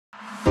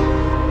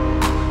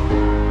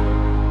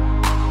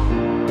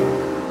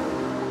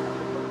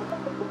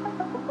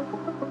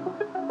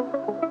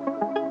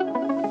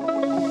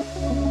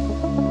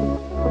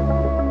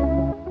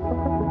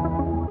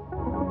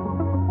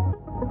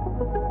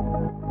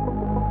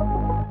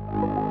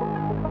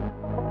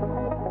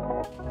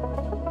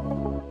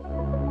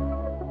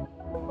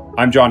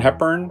I'm John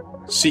Hepburn,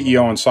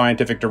 CEO and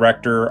Scientific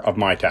Director of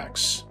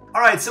Mitacs.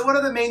 All right, so what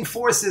are the main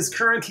forces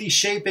currently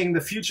shaping the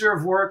future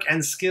of work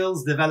and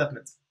skills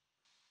development?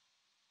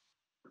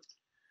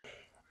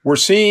 We're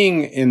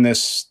seeing in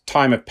this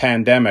time of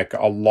pandemic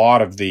a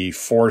lot of the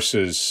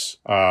forces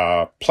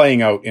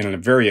playing out in a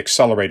very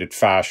accelerated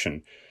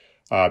fashion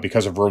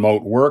because of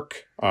remote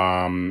work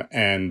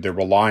and the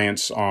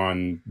reliance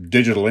on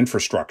digital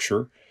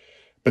infrastructure.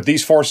 But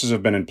these forces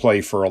have been in play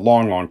for a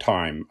long, long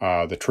time.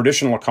 The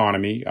traditional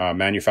economy,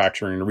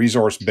 manufacturing and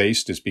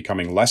resource-based, is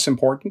becoming less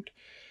important.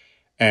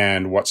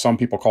 And what some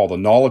people call the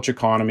knowledge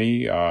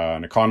economy,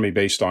 an economy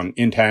based on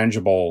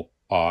intangible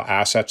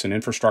assets and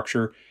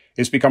infrastructure,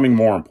 is becoming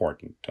more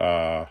important.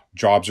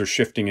 Jobs are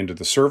shifting into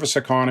the service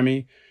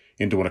economy,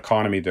 into an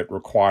economy that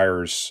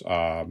requires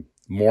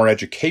more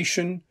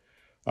education,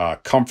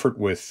 comfort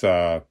with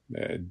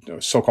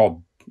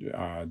so-called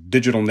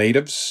digital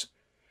natives.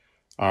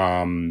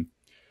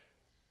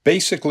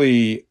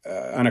 Basically,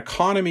 an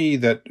economy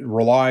that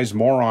relies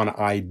more on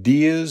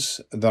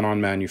ideas than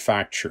on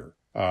manufacture.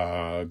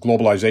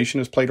 Globalization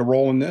has played a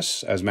role in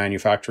this as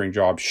manufacturing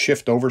jobs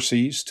shift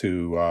overseas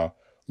to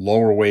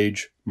lower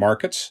wage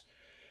markets.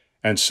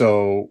 And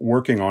so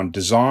working on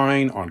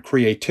design, on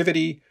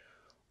creativity,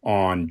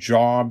 on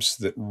jobs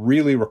that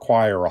really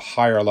require a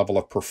higher level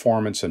of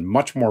performance and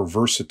much more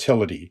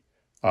versatility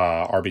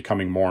are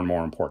becoming more and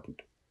more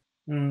important.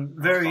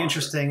 Very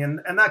interesting.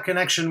 And that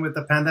connection with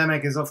the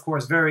pandemic is, of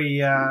course,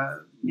 very,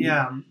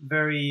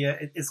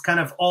 it's kind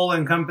of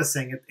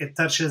all-encompassing. It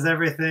touches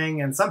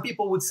everything. And some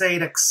people would say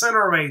it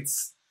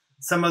accelerates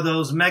some of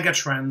those mega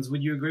trends.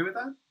 Would you agree with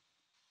that?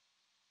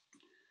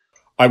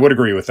 I would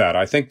agree with that.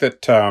 I think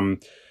that,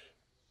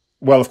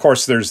 well, of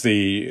course, there's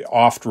the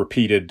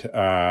oft-repeated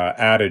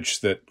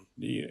adage that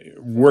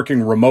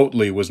working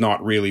remotely was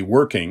not really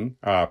working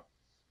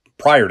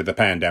prior to the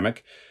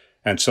pandemic.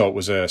 And so it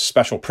was a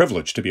special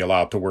privilege to be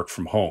allowed to work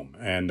from home.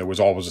 And there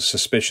was always a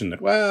suspicion that,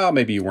 well,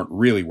 maybe you weren't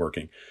really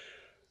working.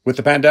 With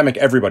the pandemic,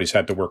 everybody's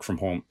had to work from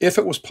home if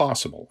it was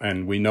possible.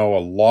 And we know a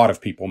lot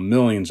of people,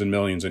 millions and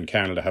millions in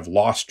Canada, have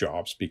lost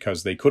jobs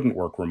because they couldn't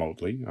work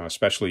remotely,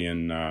 especially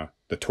in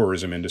the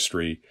tourism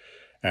industry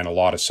and a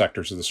lot of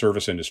sectors of the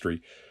service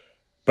industry.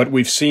 But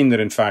we've seen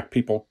that, in fact,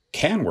 people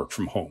can work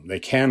from home.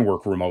 They can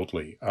work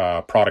remotely.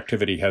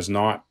 Productivity has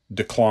not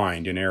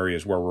declined in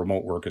areas where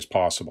remote work is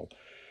possible.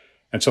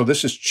 And so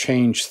this has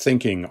changed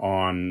thinking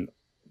on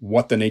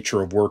what the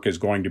nature of work is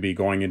going to be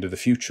going into the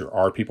future.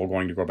 Are people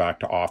going to go back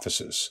to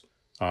offices?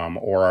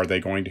 Or are they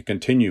going to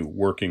continue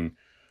working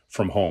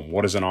from home?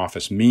 What does an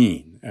office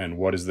mean? And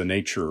what is the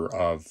nature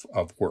of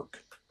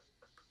work?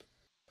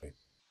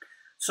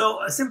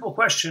 So a simple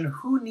question,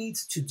 who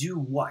needs to do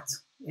what?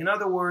 In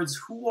other words,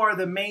 who are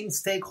the main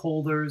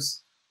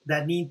stakeholders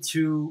that need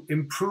to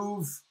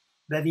improve,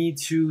 that need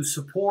to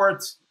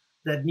support,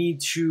 that need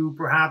to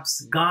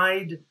perhaps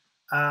guide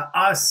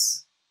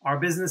us, our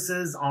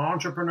businesses, our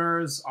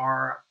entrepreneurs,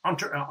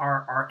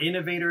 our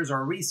innovators,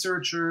 our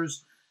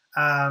researchers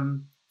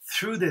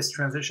through this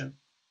transition?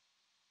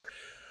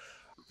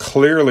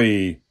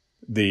 Clearly,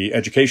 the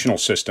educational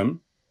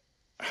system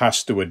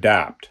has to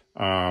adapt.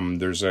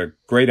 There's a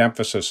great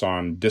emphasis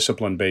on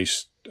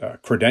discipline-based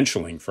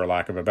credentialing, for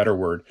lack of a better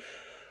word.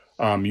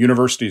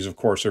 Universities, of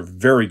course, are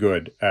very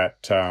good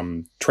at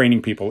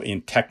training people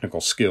in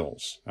technical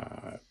skills.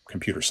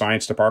 Computer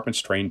science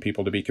departments train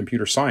people to be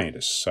computer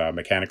scientists.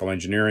 Mechanical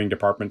engineering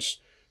departments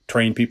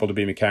train people to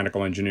be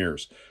mechanical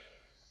engineers.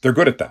 They're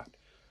good at that.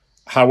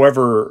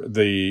 However,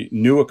 the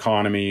new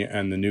economy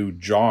and the new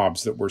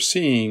jobs that we're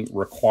seeing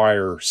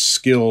require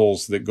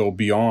skills that go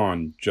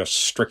beyond just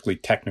strictly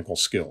technical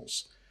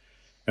skills.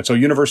 And so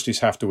universities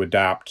have to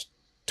adapt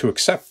to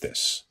accept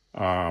this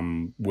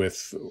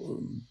with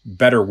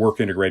better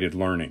work-integrated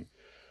learning.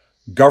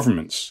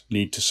 Governments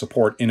need to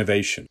support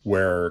innovation,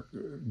 where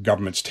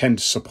governments tend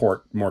to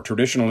support more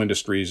traditional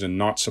industries and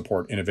not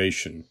support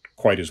innovation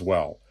quite as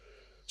well.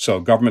 So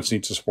governments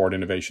need to support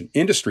innovation.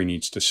 Industry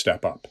needs to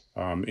step up.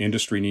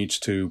 Industry needs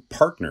to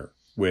partner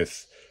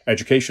with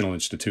educational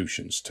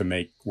institutions to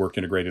make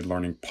work-integrated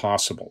learning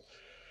possible.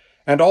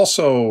 And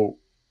also,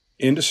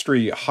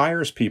 industry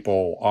hires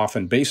people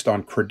often based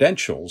on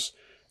credentials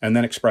and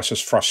then expresses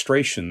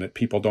frustration that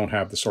people don't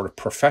have the sort of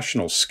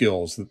professional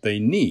skills that they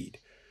need.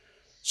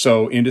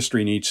 So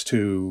industry needs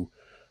to,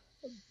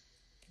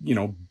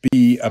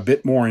 be a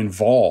bit more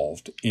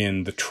involved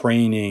in the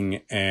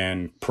training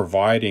and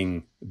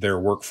providing their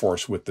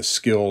workforce with the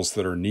skills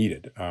that are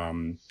needed.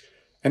 And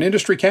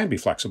industry can be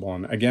flexible.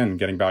 And again,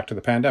 getting back to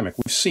the pandemic,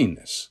 we've seen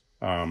this.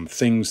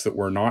 Things that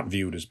were not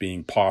viewed as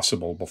being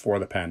possible before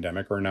the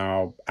pandemic are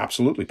now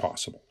absolutely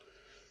possible.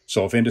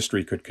 So if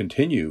industry could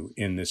continue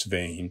in this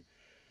vein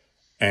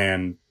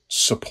and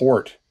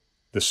support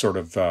this sort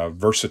of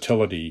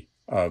versatility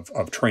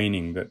of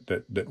training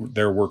that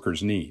their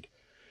workers need.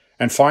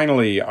 And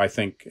finally, I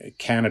think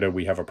Canada,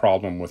 we have a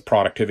problem with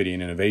productivity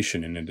and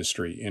innovation in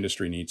industry.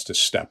 Industry needs to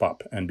step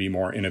up and be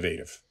more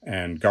innovative,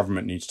 and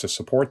government needs to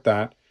support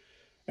that.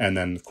 And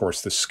then, of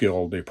course,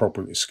 the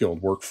appropriately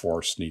skilled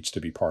workforce needs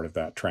to be part of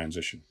that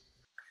transition.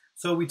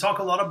 So we talk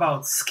a lot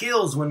about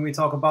skills when we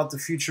talk about the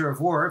future of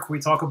work.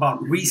 We talk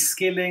about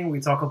reskilling, we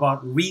talk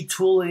about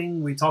retooling,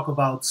 we talk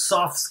about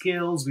soft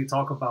skills, we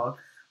talk about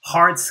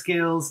hard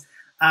skills.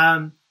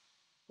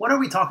 What are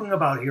we talking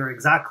about here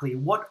exactly?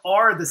 What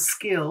are the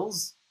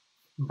skills,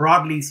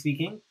 broadly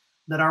speaking,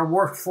 that our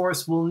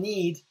workforce will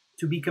need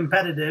to be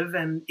competitive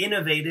and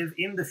innovative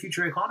in the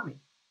future economy?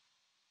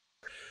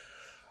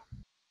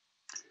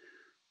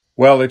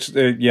 Well,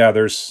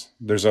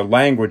 there's a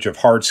language of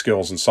hard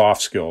skills and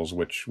soft skills,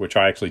 which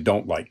I actually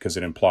don't like because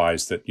it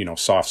implies that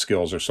soft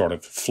skills are sort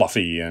of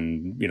fluffy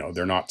and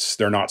they're not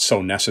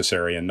so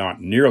necessary and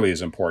not nearly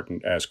as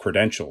important as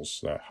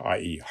credentials,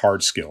 i.e.,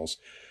 hard skills.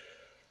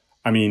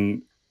 I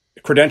mean,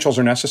 credentials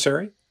are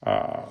necessary.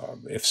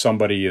 If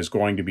somebody is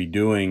going to be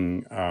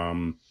doing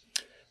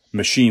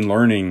machine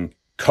learning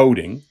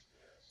coding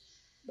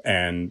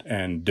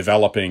and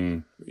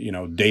developing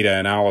data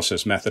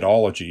analysis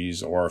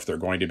methodologies, or if they're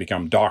going to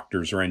become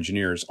doctors or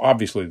engineers,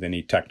 obviously they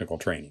need technical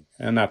training,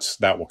 and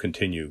that will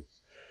continue.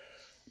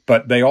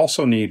 But they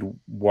also need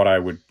what I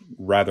would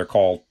rather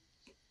call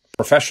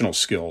professional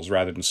skills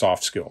rather than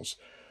soft skills.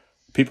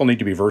 People need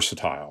to be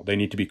versatile. They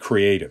need to be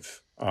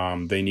creative.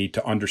 They need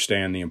to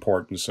understand the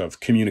importance of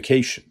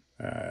communication.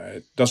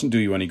 It doesn't do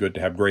you any good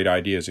to have great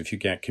ideas if you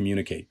can't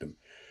communicate them.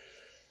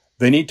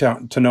 They need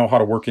to know how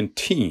to work in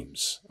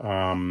teams,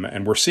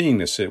 and we're seeing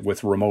this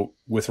with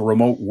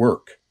remote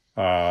work.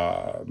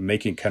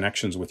 Making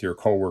connections with your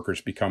coworkers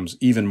becomes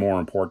even more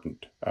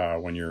important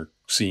when you're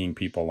seeing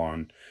people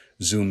on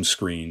Zoom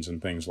screens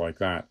and things like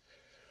that.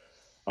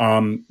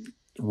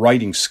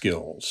 Writing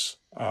skills,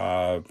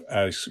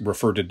 as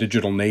referred to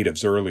digital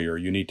natives earlier,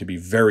 you need to be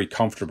very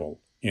comfortable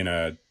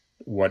in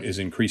what is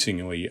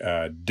increasingly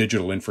a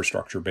digital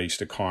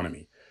infrastructure-based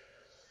economy.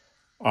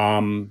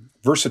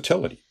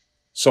 Versatility.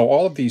 So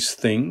all of these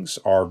things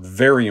are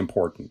very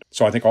important.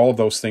 So I think all of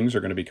those things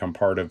are going to become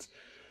part of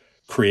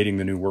creating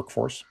the new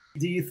workforce.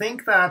 Do you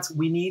think that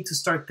we need to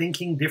start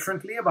thinking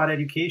differently about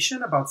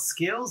education, about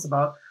skills,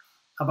 about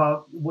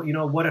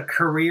what a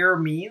career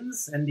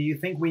means? And do you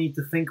think we need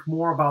to think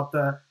more about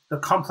the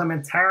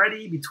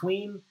complementarity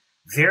between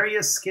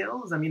various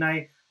skills? I mean,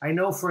 I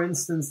know, for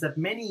instance, that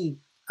many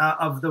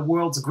of the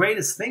world's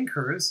greatest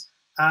thinkers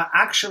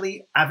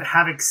actually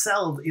have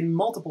excelled in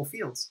multiple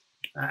fields.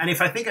 And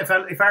if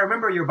I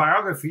remember your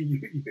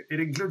biography, it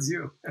includes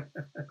you.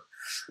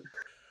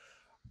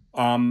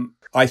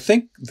 I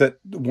think that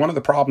one of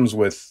the problems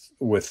with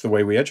the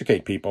way we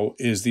educate people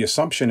is the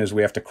assumption is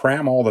we have to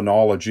cram all the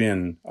knowledge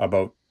in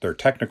about their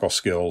technical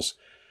skills,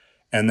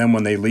 and then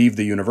when they leave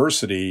the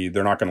university,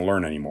 they're not going to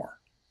learn anymore.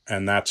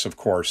 And that's, of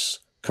course,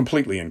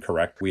 completely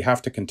incorrect. We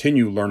have to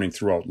continue learning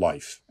throughout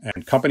life,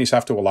 and companies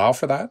have to allow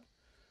for that.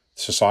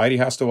 Society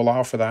has to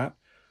allow for that.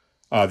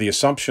 The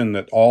assumption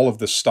that all of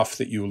the stuff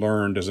that you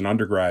learned as an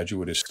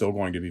undergraduate is still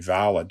going to be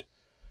valid,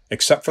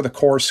 except for the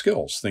core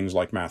skills. Things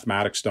like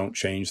mathematics don't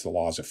change. The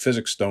laws of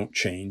physics don't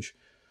change.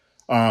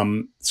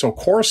 So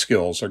core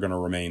skills are going to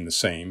remain the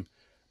same,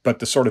 but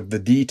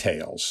the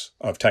details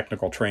of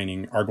technical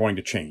training are going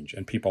to change,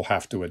 and people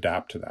have to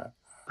adapt to that.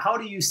 How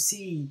do you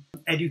see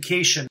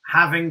education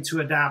having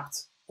to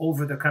adapt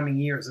over the coming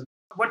years?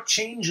 What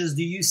changes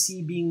do you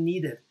see being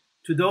needed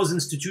to those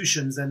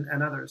institutions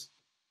and others?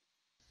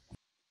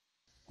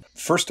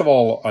 First of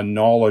all, a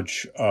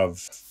knowledge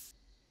of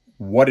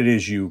what it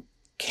is you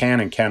can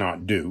and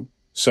cannot do.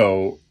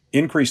 So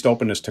increased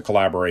openness to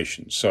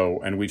collaboration.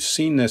 And we've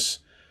seen this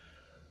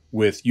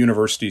with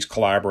universities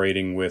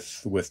collaborating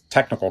with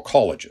technical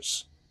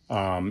colleges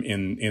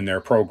in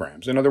their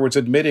programs. In other words,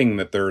 admitting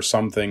that there are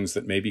some things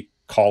that maybe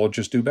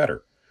colleges do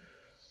better.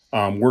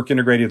 Work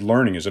integrated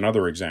learning is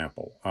another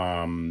example.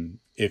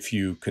 If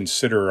you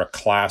consider a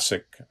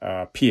classic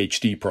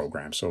PhD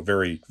program, so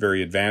very,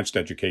 very advanced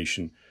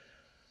education,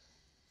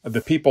 the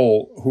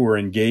people who are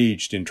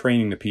engaged in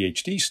training the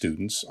PhD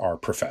students are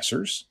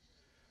professors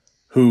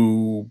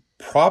who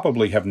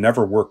probably have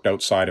never worked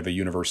outside of a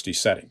university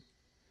setting.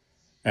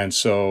 And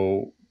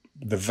so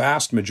the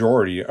vast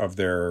majority of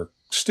their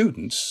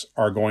students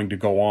are going to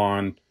go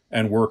on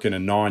and work in a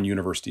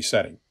non-university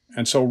setting.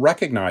 And so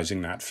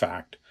recognizing that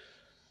fact,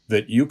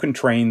 that you can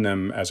train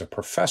them as a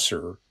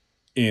professor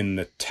in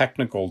the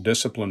technical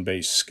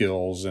discipline-based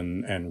skills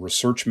and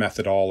research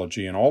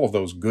methodology and all of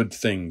those good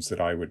things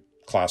that I would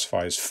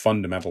classify as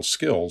fundamental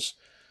skills,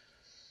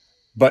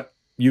 but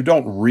you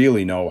don't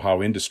really know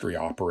how industry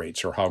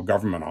operates or how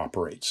government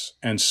operates.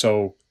 And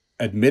so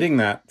admitting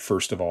that,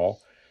 first of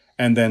all,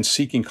 and then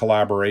seeking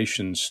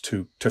collaborations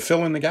to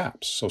fill in the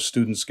gaps so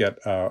students get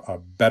a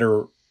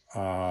better,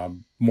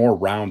 more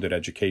rounded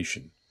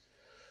education.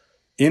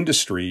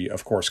 Industry,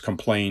 of course,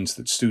 complains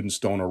that students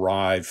don't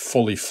arrive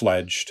fully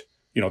fledged.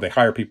 They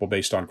hire people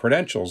based on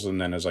credentials, and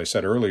then, as I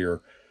said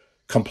earlier,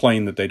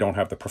 complain that they don't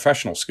have the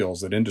professional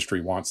skills that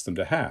industry wants them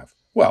to have.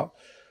 Well,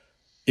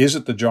 is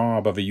it the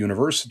job of a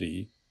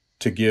university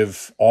to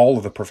give all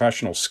of the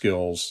professional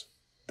skills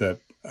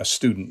that a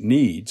student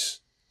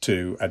needs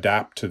to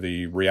adapt to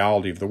the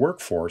reality of the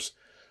workforce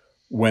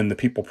when the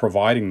people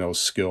providing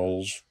those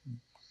skills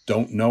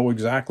don't know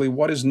exactly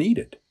what is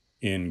needed?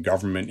 in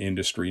government,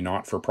 industry,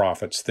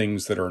 not-for-profits,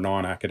 things that are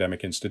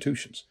non-academic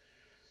institutions.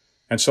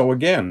 And so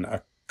again,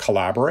 a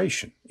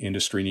collaboration.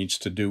 Industry needs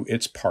to do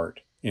its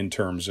part in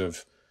terms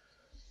of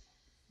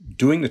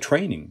doing the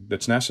training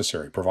that's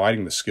necessary,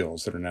 providing the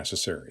skills that are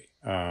necessary,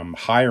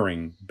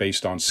 hiring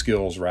based on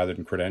skills rather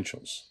than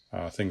credentials,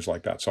 things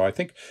like that. So I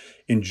think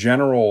in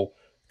general,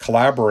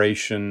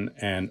 collaboration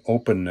and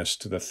openness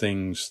to the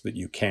things that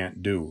you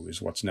can't do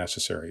is what's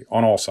necessary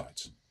on all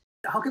sides.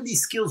 How can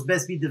these skills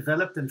best be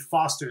developed and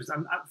fostered?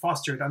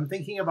 I'm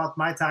thinking about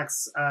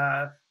Mitacs'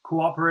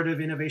 cooperative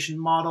innovation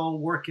model,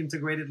 work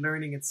integrated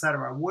learning,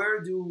 etc.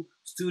 Where do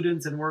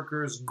students and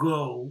workers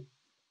go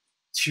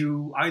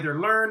to either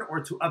learn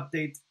or to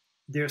update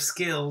their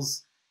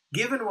skills,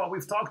 given what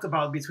we've talked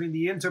about between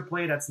the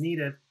interplay that's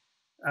needed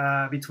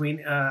between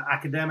the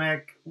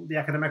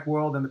academic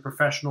world and the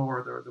professional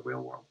or the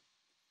real world?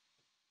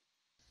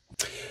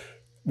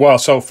 Well,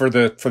 so for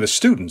the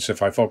students,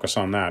 if I focus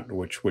on that,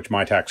 which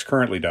Mitacs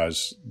currently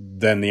does,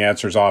 then the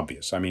answer is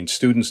obvious. I mean,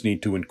 students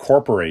need to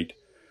incorporate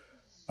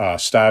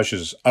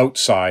stages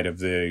outside of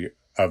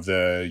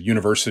the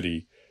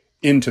university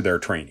into their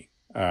training.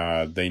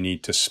 They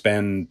need to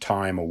spend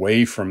time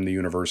away from the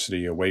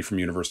university, away from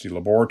university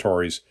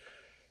laboratories,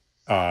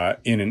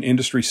 in an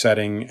industry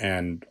setting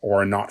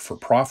or a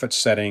not-for-profit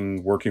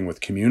setting, working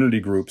with community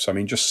groups. I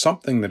mean, just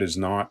something that is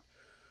not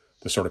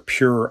the sort of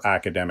pure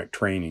academic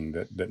training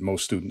that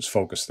most students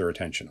focus their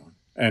attention on.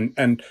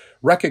 And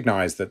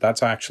recognize that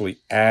that's actually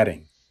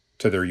adding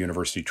to their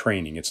university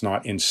training. It's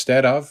not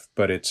instead of,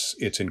 but it's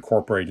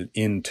incorporated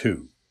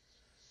into.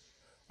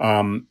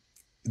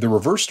 The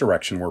reverse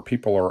direction, where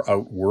people are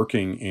out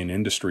working in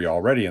industry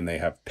already and they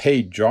have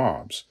paid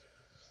jobs,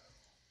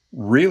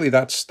 really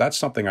that's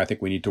something I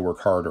think we need to work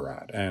harder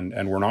at,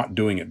 and we're not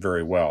doing it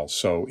very well.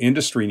 So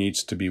industry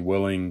needs to be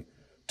willing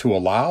to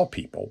allow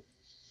people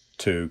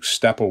to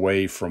step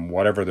away from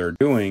whatever they're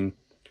doing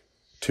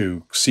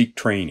to seek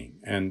training.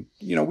 And,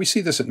 we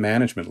see this at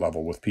management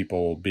level with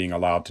people being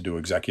allowed to do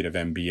executive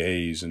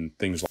MBAs and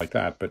things like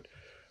that. But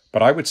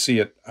I would see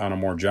it on a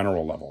more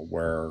general level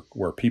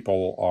where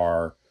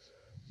people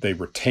they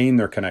retain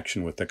their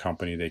connection with the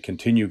company. They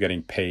continue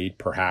getting paid,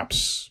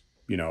 perhaps,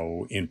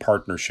 in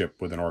partnership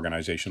with an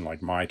organization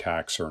like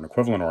Mitacs or an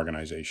equivalent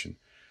organization.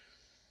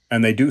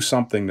 And they do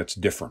something that's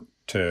different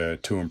to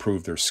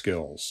improve their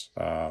skills,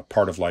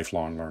 part of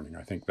lifelong learning.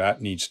 I think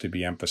that needs to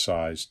be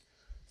emphasized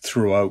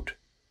throughout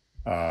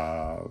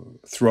a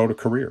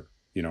career.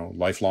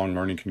 Lifelong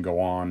learning can go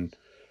on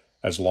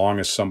as long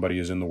as somebody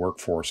is in the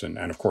workforce and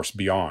of course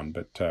beyond,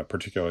 but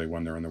particularly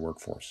when they're in the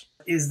workforce.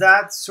 Is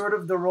that sort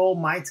of the role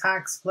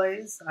Mitacs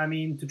plays? I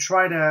mean, to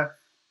try to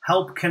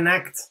help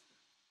connect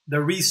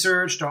the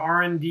research, the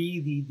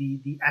R&D,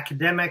 the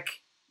academic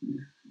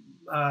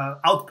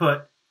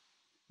output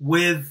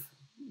with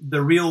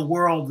the real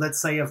world,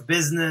 let's say, of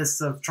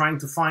business, of trying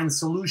to find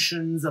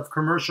solutions, of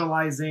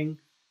commercializing?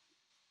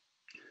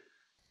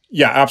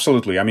 Yeah,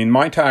 absolutely. I mean,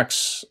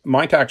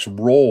 Mitacs'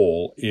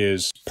 role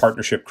is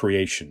partnership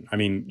creation. I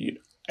mean,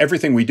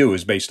 everything we do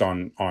is based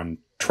on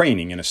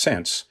training, in a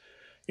sense,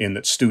 in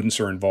that students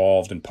are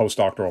involved in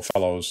postdoctoral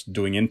fellows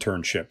doing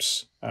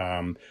internships.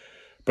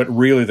 But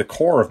really the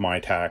core of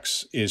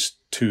Mitacs is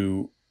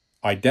to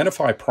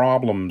identify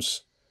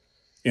problems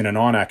in a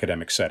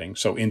non-academic setting,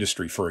 so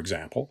industry, for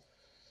example,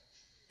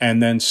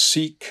 and then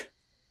seek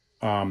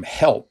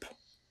help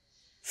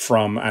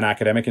from an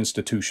academic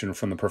institution,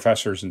 from the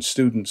professors and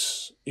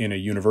students in a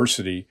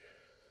university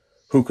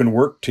who can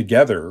work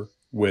together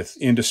with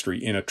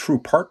industry in a true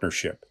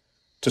partnership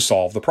to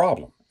solve the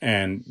problem.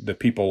 And the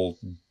people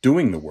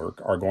doing the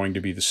work are going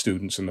to be the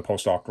students and the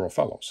postdoctoral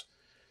fellows.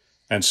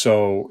 And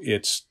so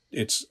it's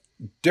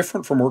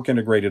different from work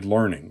integrated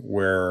learning,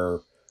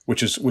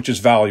 which is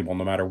valuable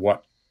no matter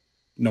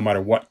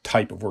what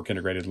type of work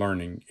integrated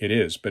learning it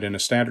is. But in a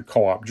standard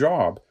co-op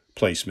job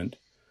placement,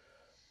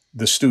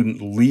 the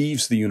student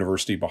leaves the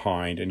university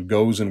behind and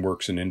goes and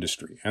works in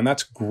industry. And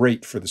that's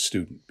great for the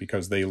student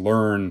because they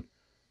learn,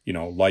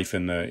 life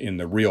in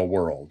the real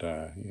world,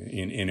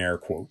 in air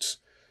quotes.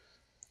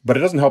 But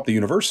it doesn't help the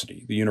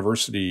university.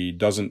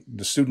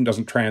 The student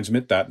doesn't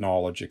transmit that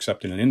knowledge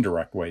except in an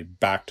indirect way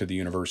back to the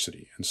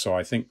university. And so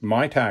I think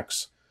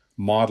Mitacs'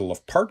 model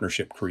of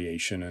partnership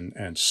creation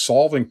and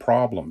solving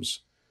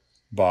problems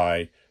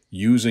by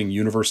using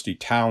university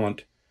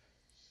talent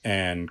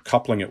and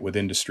coupling it with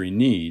industry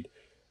need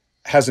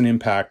has an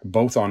impact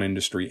both on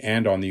industry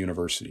and on the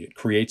university. It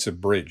creates a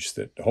bridge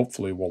that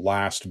hopefully will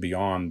last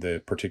beyond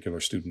the particular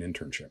student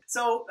internship.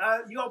 So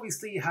you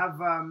obviously have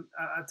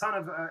a ton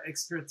of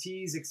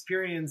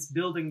experience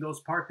building those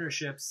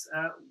partnerships.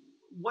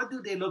 What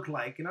do they look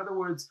like? In other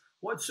words,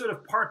 what sort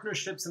of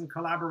partnerships and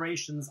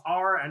collaborations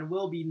are and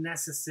will be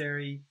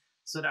necessary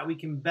so that we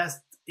can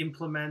best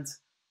implement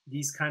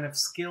these kind of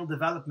skill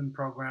development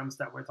programs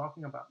that we're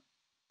talking about?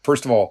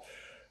 First of all,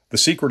 the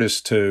secret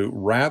is to,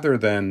 rather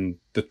than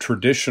the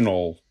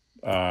traditional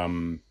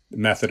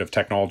method of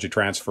technology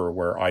transfer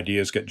where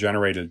ideas get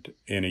generated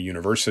in a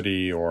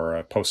university or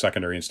a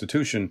post-secondary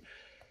institution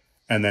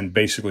and then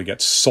basically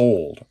gets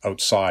sold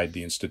outside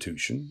the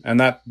institution. And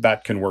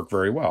that can work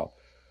very well.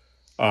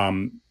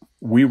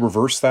 We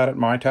reverse that at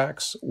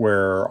Mitacs,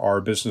 where our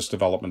business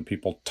development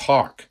people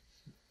talk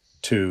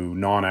to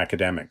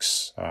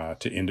non-academics,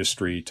 to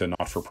industry, to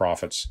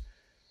not-for-profits,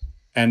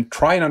 and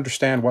try and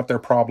understand what their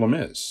problem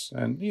is.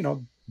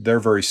 And, they're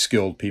very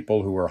skilled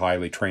people who are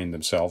highly trained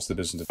themselves, the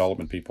business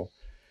development people.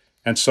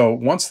 And so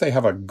once they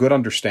have a good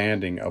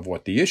understanding of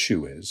what the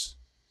issue is,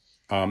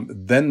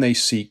 then they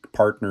seek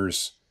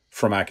partners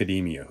from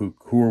academia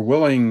who are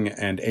willing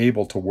and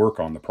able to work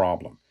on the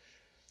problem.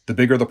 The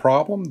bigger the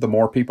problem, the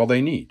more people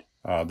they need.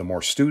 The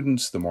more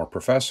students, the more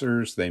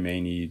professors. They may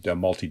need a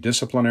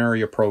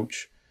multidisciplinary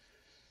approach.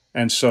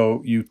 And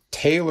so you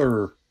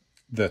tailor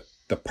the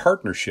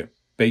partnership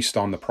based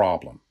on the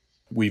problem.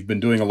 We've been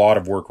doing a lot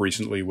of work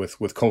recently with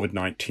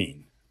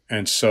COVID-19.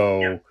 And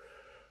so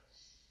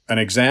an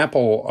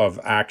example of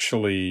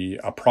actually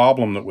a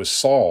problem that was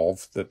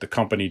solved that the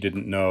company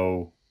didn't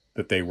know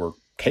that they were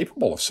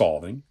capable of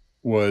solving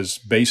was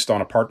based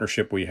on a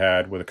partnership we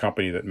had with a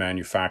company that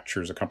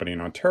manufactures, a company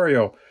in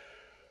Ontario,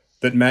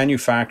 that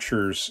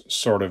manufactures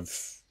sort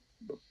of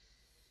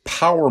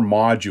power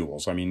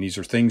modules. I mean, these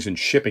are things in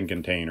shipping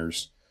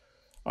containers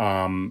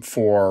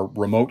for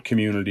remote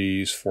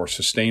communities, for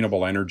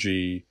sustainable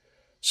energy,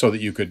 so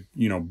that you could,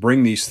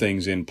 bring these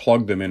things in,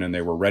 plug them in, and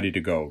they were ready to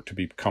go to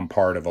become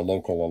part of a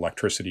local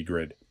electricity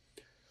grid.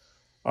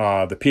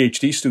 The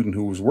PhD student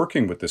who was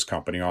working with this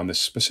company on this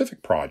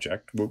specific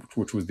project,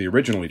 which was the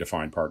originally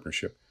defined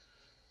partnership,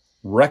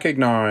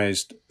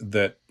 recognized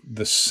that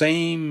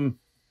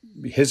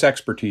his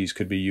expertise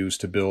could be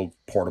used to build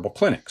portable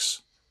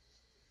clinics.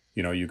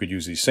 You could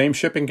use these same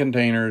shipping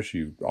containers.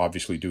 You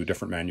obviously do a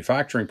different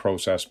manufacturing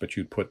process, but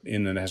you'd put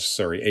in the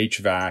necessary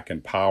HVAC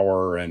and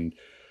power and,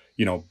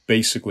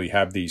 basically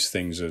have these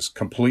things as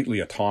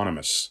completely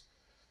autonomous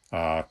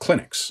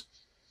clinics.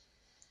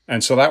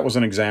 And so that was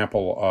an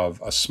example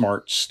of a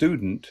smart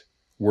student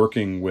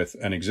working with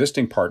an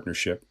existing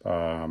partnership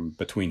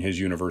between his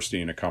university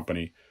and a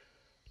company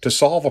to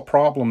solve a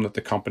problem that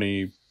the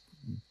company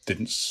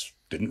didn't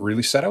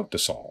really set out to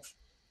solve.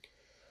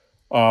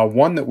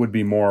 One that would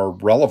be more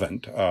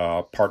relevant,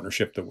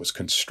 partnership that was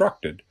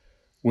constructed,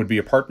 would be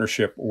a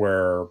partnership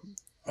where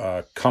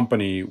a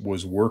company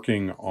was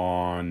working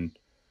on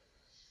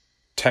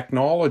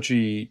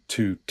technology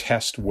to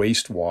test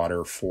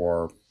wastewater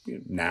for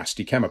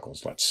nasty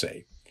chemicals, let's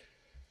say.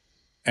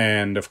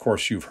 And of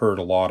course, you've heard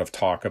a lot of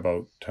talk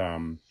about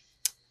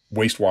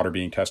wastewater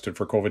being tested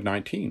for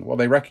COVID-19. Well,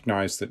 they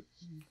recognize that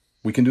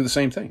we can do the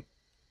same thing.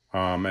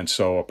 And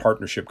so a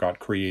partnership got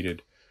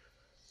created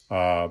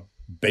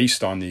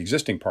based on the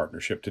existing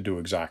partnership to do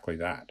exactly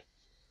that.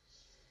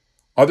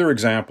 Other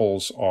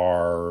examples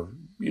are,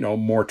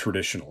 more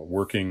traditional,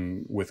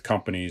 working with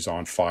companies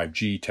on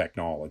 5G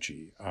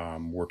technology,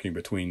 working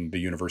between the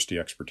university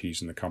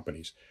expertise and the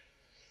companies.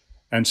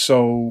 And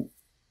so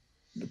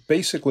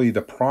basically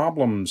the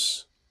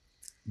problems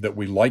that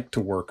we like to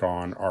work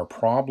on are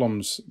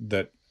problems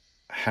that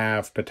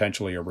have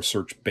potentially a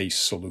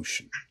research-based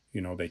solution.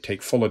 They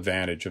take full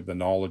advantage of the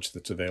knowledge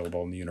that's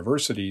available in the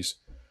universities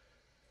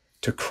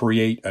to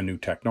create a new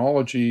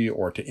technology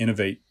or to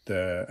innovate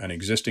an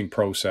existing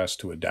process,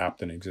 to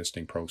adapt an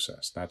existing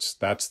process.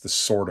 That's the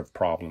sort of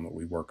problem that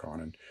we work on.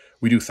 And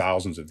we do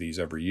thousands of these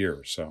every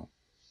year. So,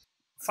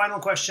 final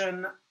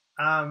question.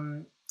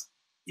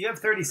 You have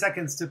 30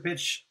 seconds to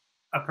pitch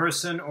a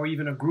person or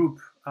even a group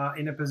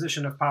in a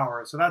position of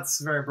power. So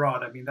that's very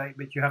broad.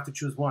 But you have to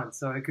choose one.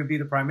 So it could be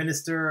the prime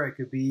minister, it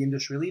could be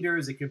industry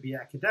leaders, it could be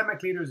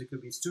academic leaders, it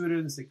could be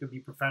students, it could be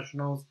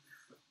professionals.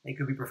 It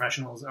could be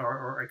professionals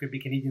or it could be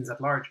Canadians at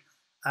large.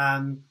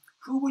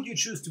 Who would you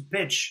choose to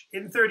pitch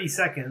in 30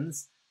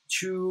 seconds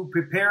to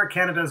prepare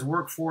Canada's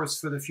workforce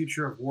for the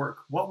future of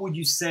work? What would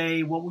you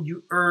say? What would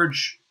you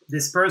urge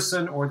this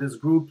person or this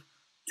group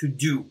to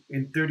do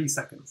in 30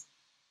 seconds?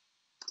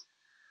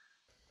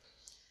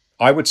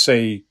 I would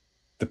say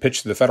the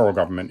pitch to the federal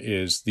government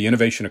is the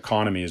innovation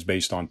economy is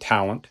based on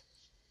talent,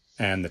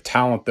 and the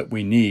talent that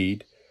we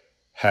need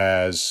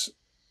has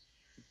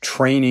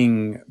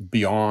training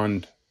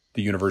beyond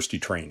the university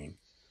training.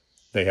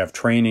 They have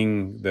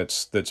training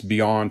that's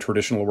beyond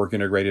traditional work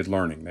integrated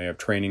learning. They have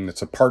training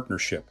that's a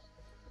partnership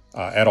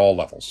at all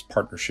levels,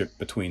 partnership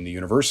between the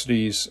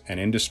universities and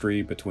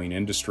industry, between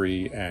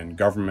industry and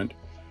government.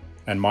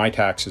 And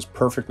Mitacs is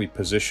perfectly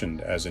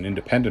positioned as an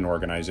independent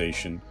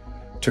organization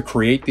to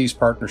create these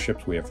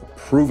partnerships. We have a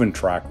proven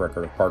track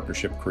record of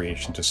partnership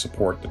creation to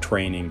support the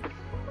training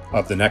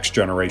of the next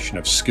generation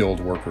of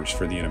skilled workers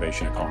for the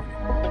innovation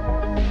economy.